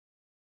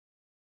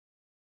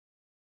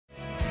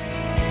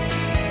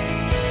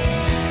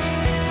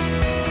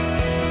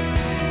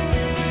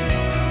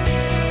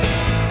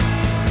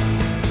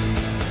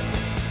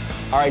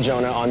All right,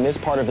 Jonah, on this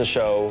part of the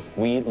show,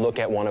 we look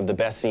at one of the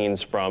best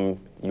scenes from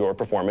your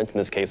performance, in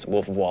this case,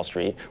 Wolf of Wall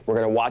Street. We're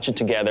gonna watch it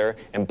together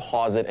and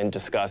pause it and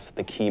discuss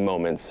the key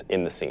moments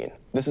in the scene.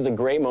 This is a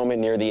great moment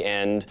near the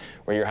end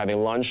where you're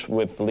having lunch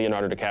with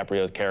Leonardo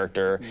DiCaprio's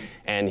character,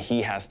 and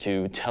he has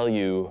to tell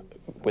you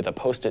with a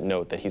Post-it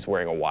note that he's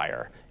wearing a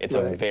wire. It's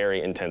a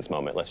very intense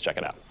moment. Let's check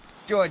it out.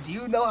 George, do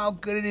you know how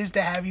good it is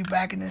to have you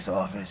back in this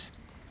office?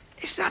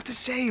 It's not the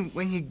same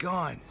when you're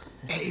gone.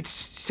 It's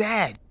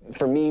sad.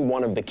 For me,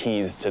 one of the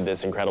keys to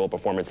this incredible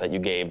performance that you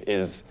gave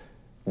is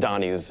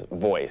Donnie's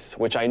voice,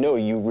 which I know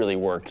you really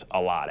worked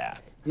a lot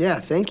at. Yeah,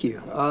 thank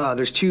you.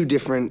 There's two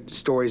different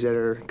stories that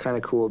are kind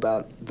of cool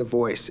about the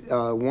voice.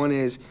 One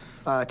is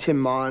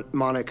Tim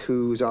Monick,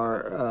 who's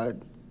our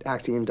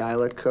acting and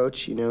dialect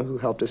coach, you know, who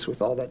helped us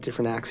with all that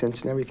different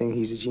accents and everything.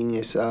 He's a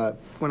genius.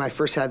 When I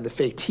first had the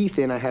fake teeth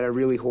in, I had a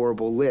really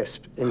horrible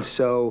lisp. And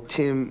so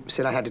Tim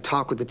said I had to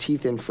talk with the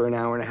teeth in for an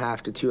hour and a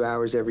half to 2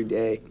 hours every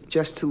day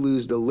just to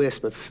lose the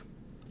lisp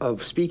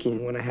of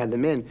speaking when I had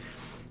them in.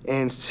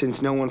 And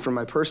since no one from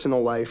my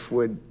personal life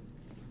would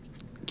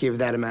give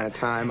that amount of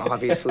time,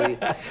 obviously,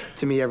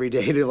 to me every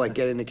day to like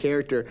get into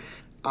character,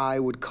 I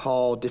would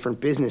call different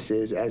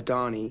businesses as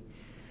Donnie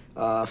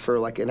for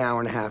like an hour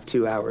and a half,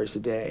 2 hours a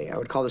day. I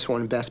would call this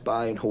one Best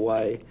Buy in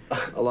Hawaii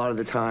a lot of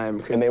the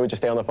time. And they would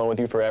just stay on the phone with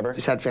you forever?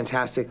 Just had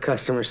fantastic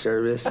customer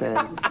service.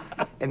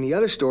 And the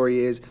other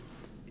story is,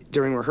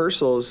 during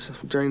rehearsals,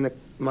 during the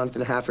month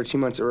and a half or 2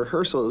 months of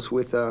rehearsals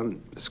with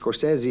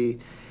Scorsese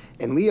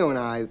and Leo and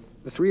I,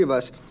 the three of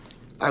us,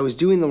 I was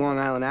doing the Long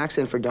Island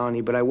accent for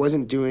Donnie, but I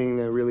wasn't doing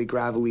the really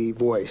gravelly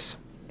voice.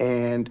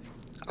 And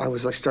I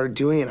was like, started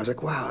doing it, and I was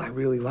like, wow, I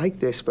really like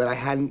this, but I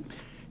hadn't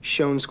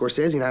shown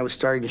Scorsese, and I was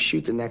starting to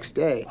shoot the next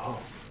day. Oh.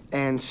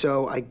 And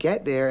so I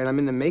get there, and I'm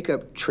in the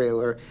makeup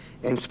trailer,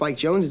 and Spike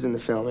Jonze is in the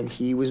film, and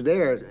he was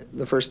there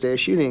the first day of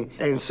shooting.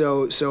 And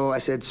so I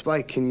said,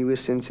 Spike, can you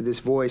listen to this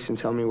voice and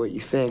tell me what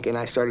you think? And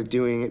I started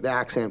doing the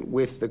accent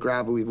with the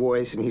gravelly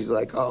voice, and he's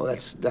like, oh,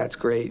 that's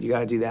great, you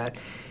gotta do that.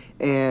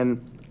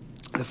 And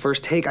the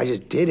first take, I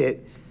just did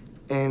it,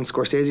 and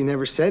Scorsese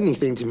never said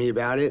anything to me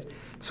about it,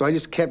 so I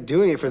just kept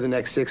doing it for the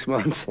next 6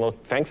 months. Well,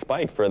 thanks,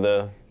 Spike, for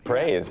the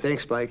praise.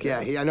 Thanks, Spike. Yeah,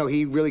 I know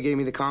he really gave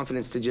me the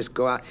confidence to just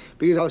go out,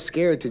 because I was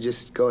scared to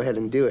just go ahead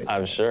and do it.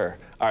 I'm sure.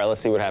 All right,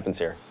 let's see what happens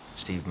here.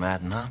 Steve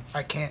Madden, huh?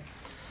 I can't.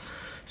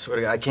 Swear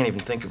to God, I can't even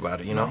think about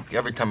it, you know?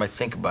 Every time I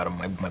think about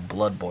him, my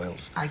blood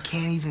boils. I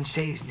can't even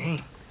say his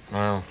name.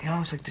 Wow. You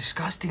know, it's like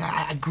disgusting.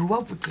 I grew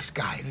up with this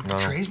guy, and he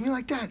betrays me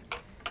like that.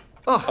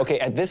 Ugh. Okay,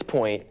 at this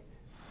point,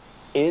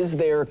 is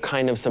there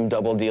kind of some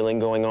double dealing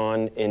going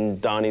on in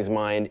Donnie's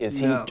mind? Is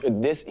he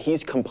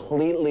he's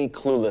completely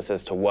clueless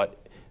as to what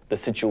the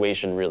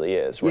situation really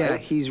is, right? Yeah,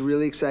 he's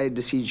really excited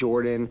to see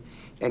Jordan,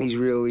 and he's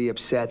really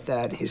upset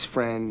that his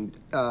friend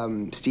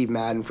Steve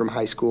Madden from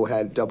high school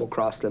had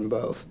double-crossed them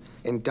both.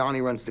 And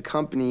Donnie runs the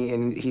company,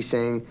 and he's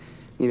saying,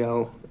 you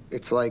know,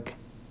 it's like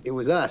it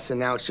was us, and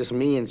now it's just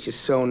me, and it's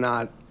just so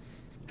not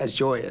as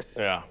joyous.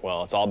 Yeah,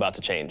 well, it's all about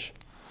to change.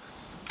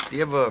 Do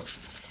you ever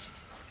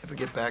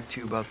get back to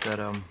you about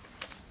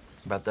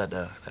that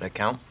that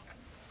account?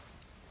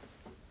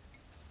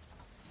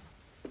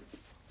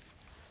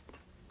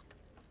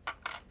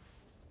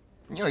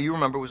 You know, you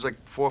remember it was like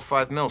 4 or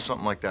 5 mil,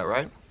 something like that,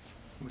 right?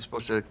 We were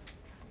supposed to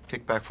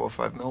kick back 4 or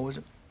 5 mil, was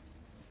it?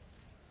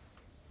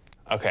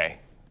 Okay,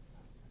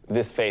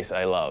 this face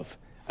I love.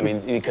 I mean,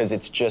 because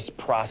it's just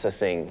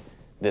processing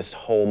this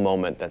whole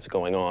moment that's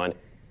going on.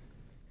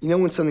 You know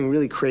when something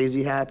really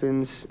crazy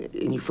happens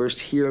and you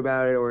first hear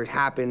about it or it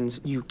happens,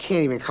 you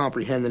can't even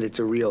comprehend that it's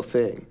a real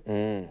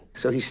thing.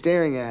 So he's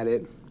staring at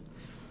it,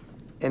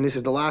 and this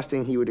is the last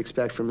thing he would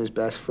expect from his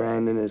best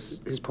friend and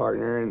his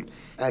partner. And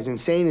as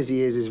insane as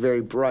he is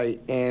very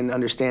bright and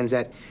understands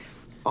that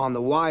on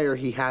the wire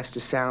he has to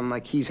sound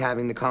like he's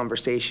having the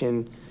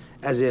conversation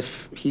as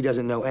if he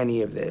doesn't know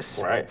any of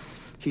this. Right.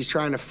 He's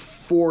trying to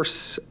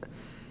force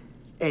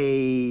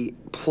a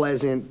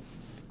pleasant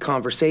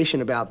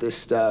conversation about this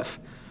stuff,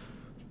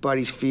 but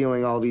he's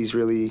feeling all these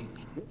really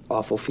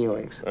awful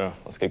feelings. Oh,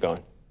 let's get going.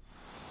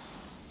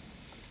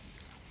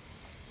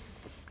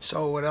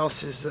 So what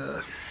else is,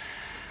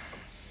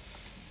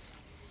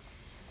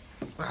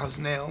 how's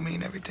Naomi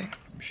and everything?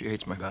 She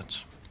hates my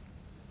guts.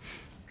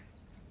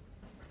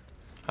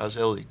 How's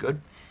Ellie?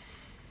 Good?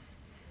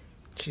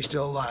 She's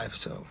still alive,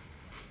 so.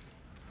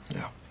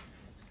 Yeah.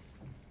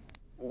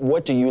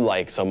 What do you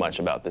like so much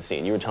about the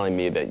scene? You were telling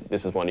me that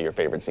this is one of your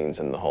favorite scenes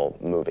in the whole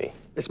movie.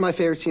 It's my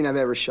favorite scene I've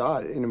ever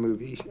shot in a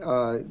movie.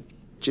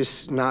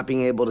 Just not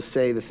being able to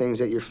say the things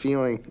that you're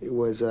feeling, it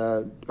was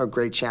a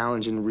great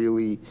challenge and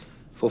really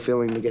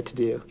fulfilling to get to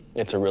do.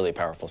 It's a really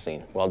powerful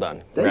scene. Well done.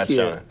 Thank Congrats, you.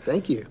 Jonah.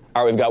 Thank you.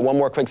 All right, we've got one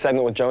more quick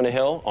segment with Jonah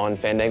Hill on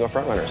Fandango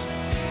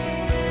FrontRunners.